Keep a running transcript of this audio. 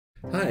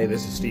Hi,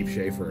 this is Steve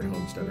Shaffer at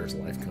Homesteaders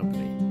Life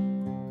Company.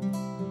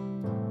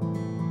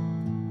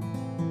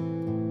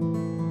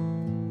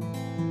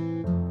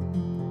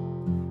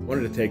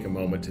 Wanted to take a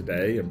moment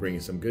today and bring you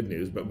some good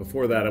news, but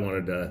before that I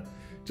wanted to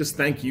just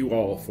thank you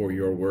all for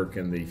your work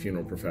in the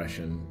funeral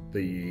profession.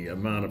 The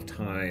amount of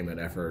time and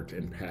effort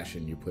and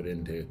passion you put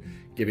into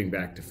giving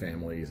back to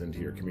families and to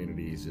your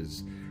communities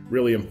is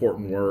really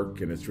important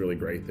work, and it's really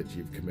great that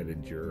you've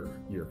committed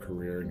your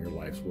career and your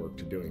life's work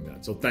to doing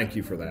that. So thank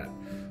you for that.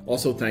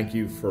 Also, thank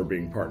you for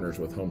being partners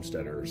with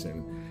Homesteaders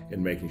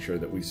and making sure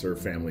that we serve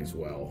families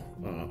well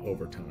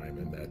over time,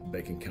 and that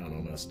they can count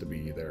on us to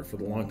be there for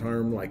the long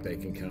term, like they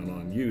can count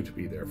on you to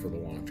be there for the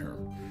long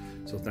term.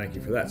 So thank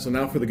you for that. So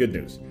now for the good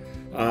news.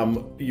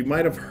 You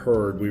might have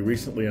heard we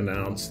recently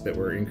announced that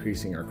we're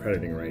increasing our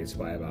crediting rates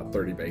by about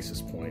 30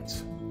 basis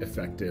points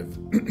effective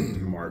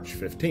March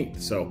 15th.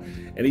 So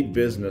any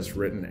business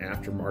written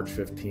after March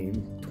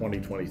 15,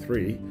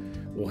 2023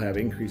 will have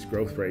increased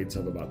growth rates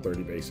of about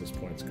 30 basis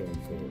points going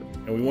forward.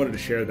 And we wanted to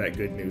share that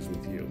good news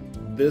with you.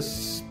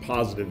 This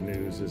positive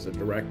news is a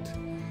direct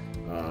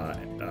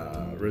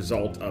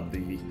result of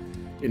the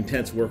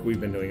intense work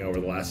we've been doing over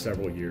the last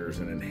several years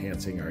in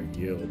enhancing our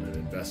yield and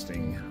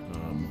investing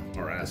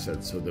our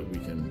assets so that we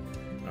can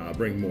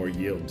bring more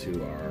yield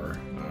to our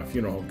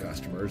funeral home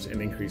customers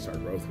and increase our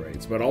growth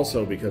rates, but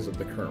also because of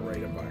the current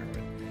rate environment.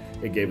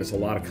 It gave us a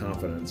lot of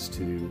confidence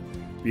to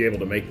be able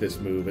to make this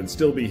move and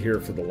still be here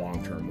for the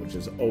long term, which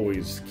is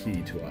always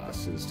key to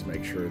us, is to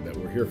make sure that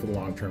we're here for the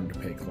long term to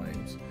pay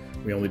claims.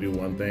 We only do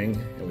one thing,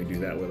 and we do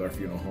that with our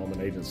funeral home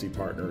and agency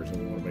partners, and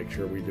we want to make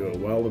sure we do it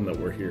well and that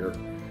we're here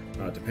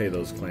to pay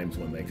those claims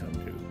when they come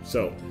due.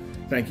 So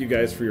thank you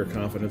guys for your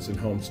confidence in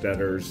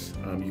Homesteaders.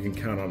 You can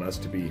count on us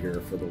to be here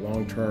for the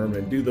long term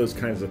and do those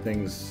kinds of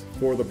things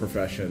for the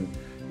profession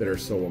that are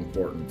so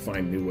important.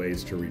 Find new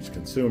ways to reach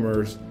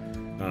consumers,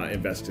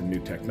 invest in new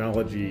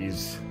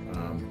technologies,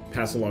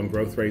 pass along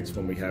growth rates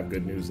when we have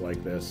good news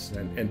like this,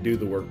 and do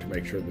the work to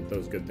make sure that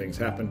those good things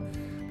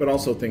happen, but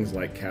also things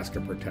like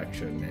casket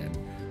protection and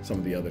some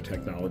of the other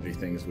technology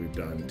things we've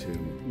done to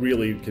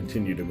really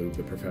continue to move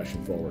the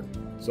profession forward.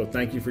 So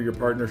thank you for your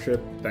partnership.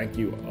 Thank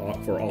you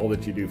for all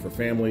that you do for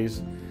families,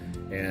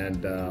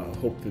 and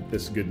hope that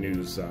this good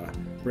news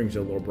brings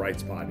you a little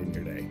bright spot in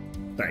your day.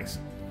 Thanks.